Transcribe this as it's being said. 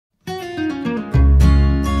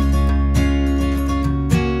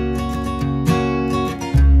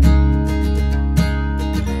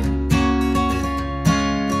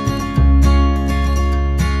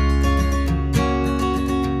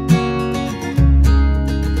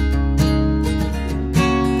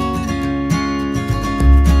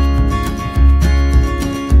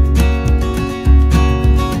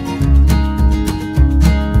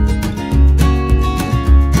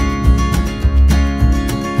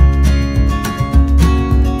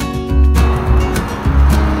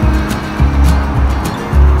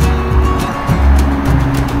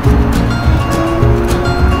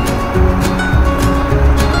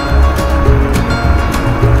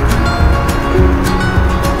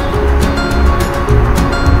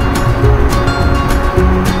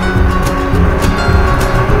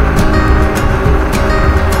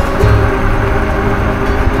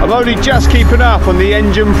only just keeping up on the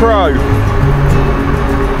Engine Pro.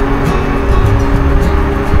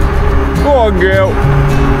 Go on, girl.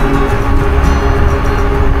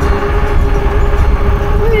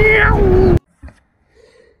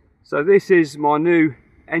 So this is my new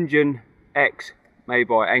Engine X made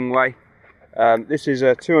by ENGWE. This is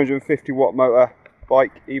a 250 watt motor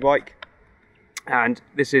bike, e-bike, and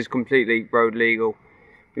this is completely road legal.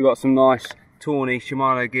 We've got some nice tawny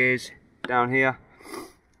Shimano gears down here,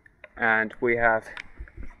 and we have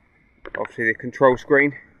obviously the control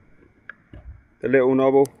screen, the little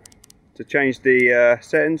knob to change the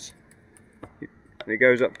settings. It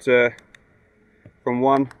goes up to from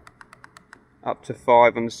 1 up to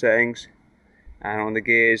 5 on the settings, and on the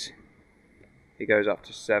gears it goes up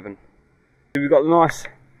to 7. We've got the nice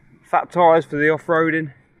fat tyres for the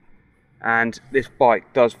off-roading, and this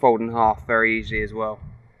bike does fold in half very easily as well.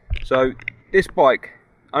 So this bike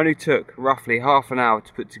only took roughly half an hour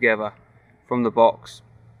to put together from the box,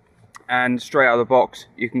 and straight out of the box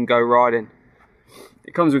you can go riding.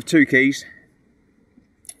 It comes with 2 keys.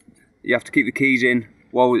 You have to keep the keys in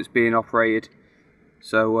while it's being operated,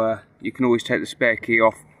 so you can always take the spare key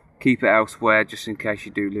off, keep it elsewhere just in case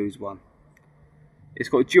you do lose one. It's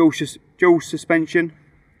got dual suspension,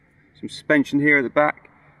 some suspension here at the back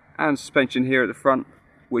and suspension here at the front,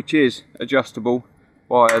 which is adjustable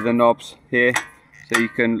via the knobs here, so you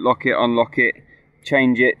can lock it, unlock it,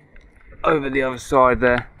 change it over the other side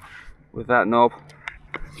there with that knob,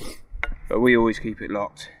 but we always keep it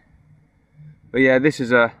locked. But yeah, this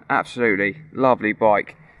is a absolutely lovely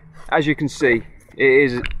bike. As you can see, it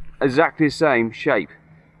is exactly the same shape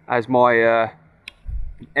as my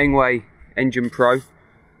ENGWE Engine Pro.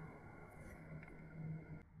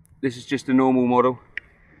 This is just a normal model,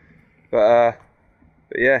 but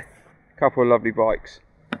yeah, a couple of lovely bikes.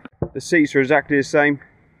 The seats are exactly the same.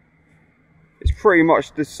 It's pretty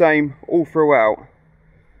much the same all throughout.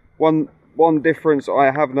 One difference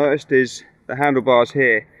I have noticed is the handlebars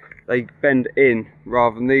here. They bend in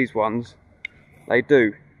rather than these ones. They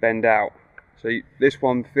do bend out. So this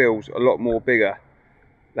one feels a lot more bigger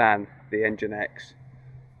than the Engine X.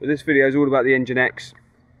 But this video is all about the Engine X.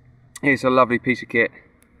 It's a lovely piece of kit.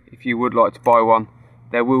 If you would like to buy one,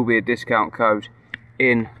 there will be a discount code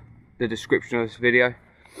in the description of this video.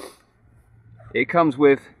 It comes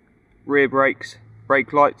with rear brakes,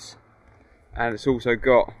 brake lights, and it's also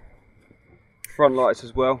got front lights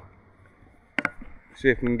as well. See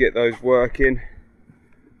if we can get those working.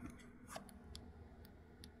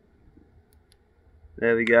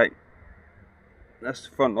 There we go. That's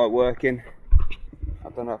the front light working. I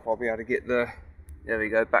don't know if I'll be able to get there we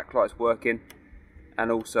go, backlight's working, and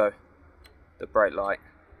also the brake light.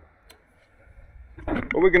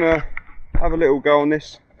 But we're gonna have a little go on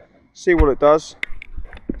this, see what it does,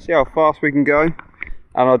 see how fast we can go. And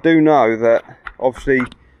I do know that obviously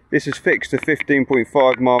this is fixed to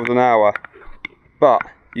 15.5 miles an hour, but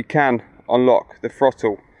you can unlock the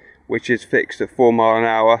throttle, which is fixed at 4 miles an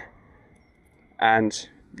hour, and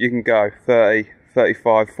you can go 30,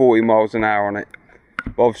 35, 40 miles an hour on it.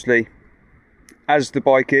 But obviously, as the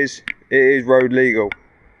bike is, it is road legal,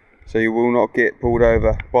 so you will not get pulled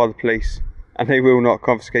over by the police, and they will not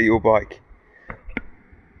confiscate your bike.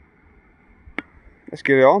 Let's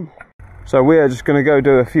get it on. So we are just going to go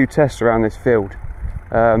do a few tests around this field.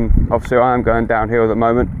 Obviously I am going downhill at the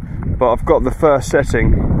moment, but I've got the first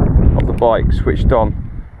setting of the bike switched on,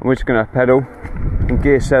 and we're just going to pedal in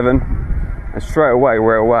gear 7, and straight away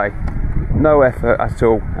we're away. No effort at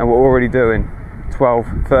all, and we're already doing 12,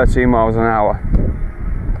 13 miles an hour.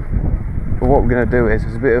 But what we're going to do is,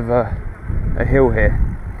 there's a bit of a hill here,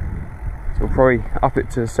 so we'll probably up it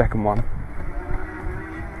to the second one.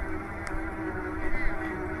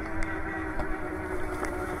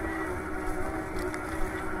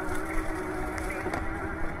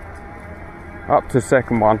 Up to the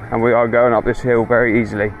second one, and we are going up this hill very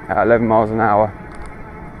easily at 11 miles an hour.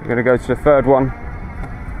 We're going to go to the third one,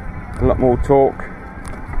 a lot more torque.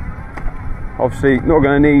 Obviously not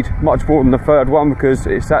going to need much more than the third one because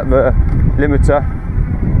it's at the limiter,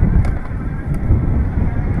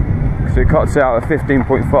 so it cuts out at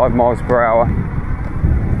 15.5 miles per hour.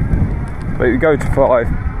 But if you go to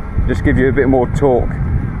 5, just give you a bit more torque,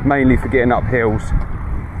 mainly for getting up hills.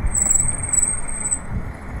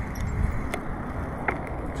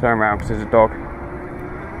 Turn around because there's a dog.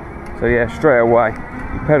 So yeah, straight away,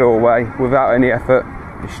 you pedal away without any effort,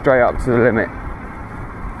 you're straight up to the limit.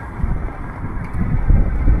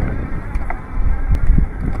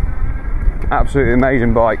 Absolutely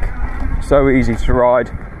amazing bike, so easy to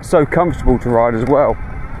ride, so comfortable to ride as well,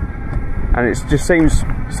 and it just seems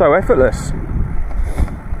so effortless.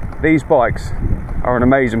 These bikes are an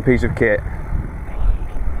amazing piece of kit.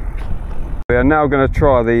 We are now going to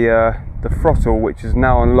try the throttle, which is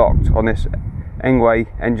now unlocked on this ENGWE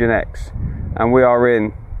Engine X, and we are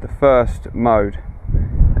in the first mode.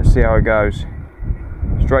 Let's see how it goes.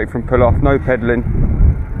 Straight from pull off, no pedalling.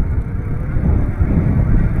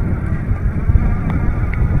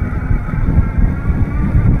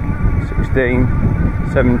 (16,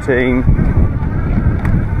 17,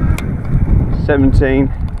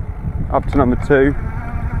 17, up to number 2.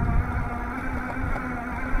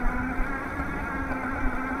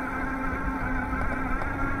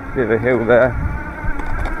 Bit of a hill there.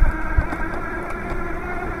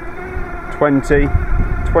 20,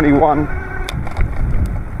 21.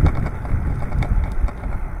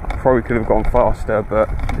 I probably could have gone faster, but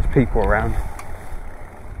there's people around.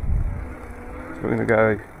 So we're going to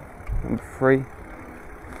go number 3.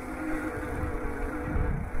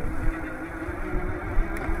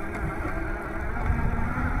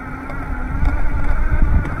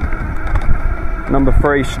 Number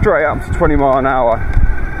 3, straight up to 20 mile an hour.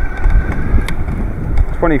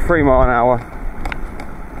 23 mile an hour.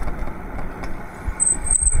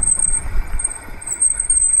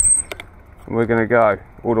 And we're going to go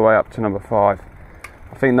all the way up to number 5.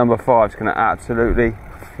 I think number 5 is going to absolutely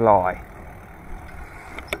fly.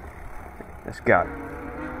 Let's go.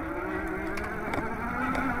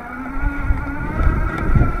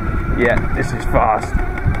 Yeah, this is fast.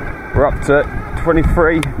 We're up to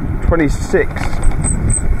 23, 26.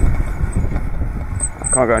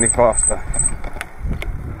 I can't go any faster.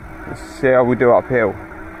 Let's see how we do uphill.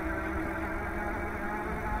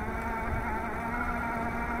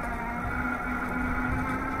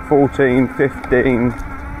 (14, 15,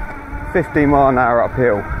 15 mile an hour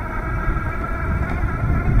uphill.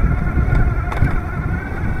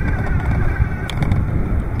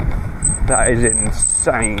 That is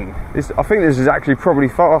insane. I think this is actually probably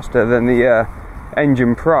faster than the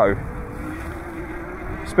Engine Pro,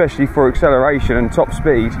 especially for acceleration and top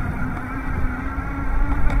speed.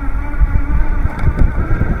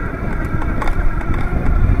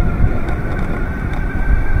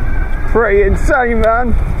 Pretty insane,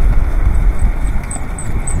 man.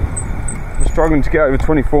 I'm struggling to get over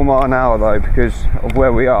 24 mile an hour though because of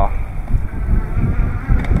where we are.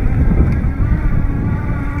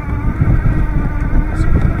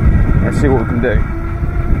 Let's see what we can do.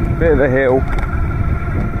 Bit of a hill.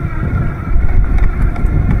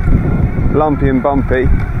 Lumpy and bumpy.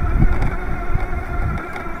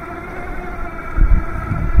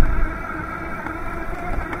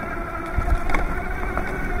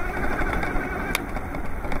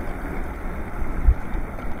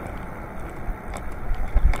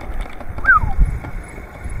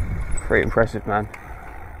 Pretty impressive, man.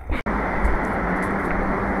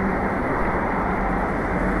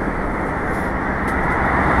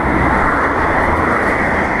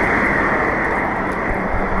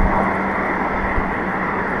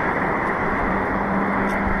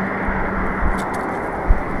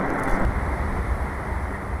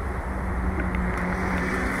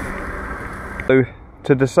 So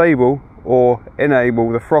to disable or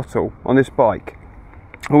enable the throttle on this bike,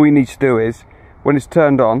 all you need to do is, when it's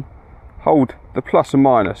turned on, hold the plus and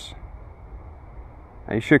minus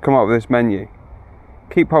and you should come up with this menu.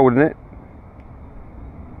 Keep holding it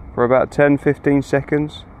for about 10-15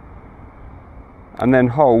 seconds and then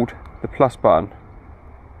hold the plus button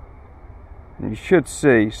and you should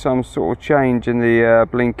see some sort of change in the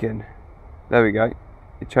blinking. There we go,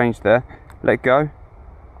 it changed there. Let go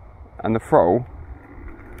and the throttle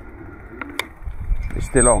is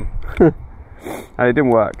still on. And it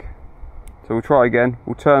didn't work, so we'll try again.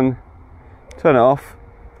 We'll turn it off,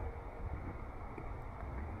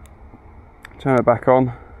 turn it back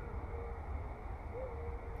on,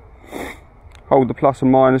 hold the plus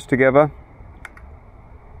and minus together,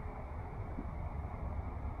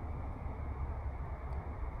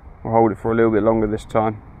 we'll hold it for a little bit longer this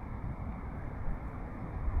time.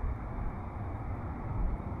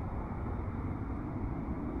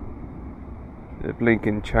 The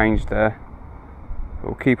blinking changed there.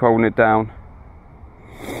 We'll keep holding it down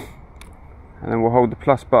and then we'll hold the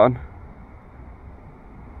plus button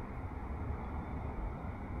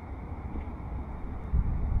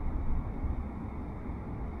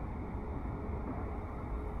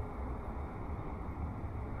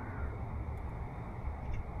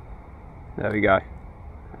there we go,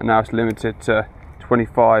 and now it's limited to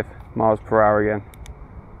 25 miles per hour again.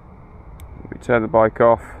 We turn the bike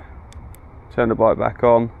off, turn the bike back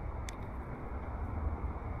on.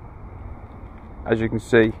 As you can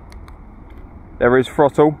see, there is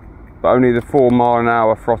throttle, but only the 4 mile an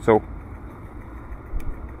hour throttle.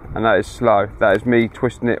 and that is slow. That is me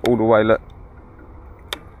twisting it all the way, look.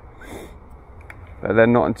 But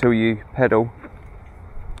then not until you pedal.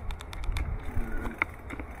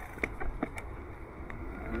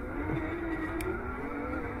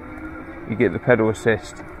 You get the pedal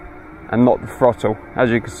assist and not the throttle.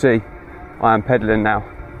 As you can see, I am pedaling now.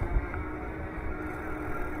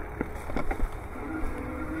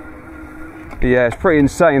 But yeah, it's pretty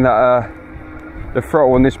insane that the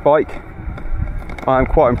throttle on this bike. I am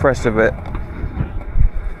quite impressed with it.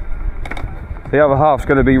 The other half's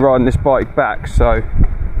going to be riding this bike back, so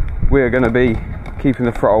we're going to be keeping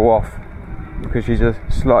the throttle off because she's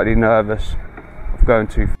slightly nervous of going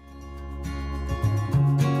too fast.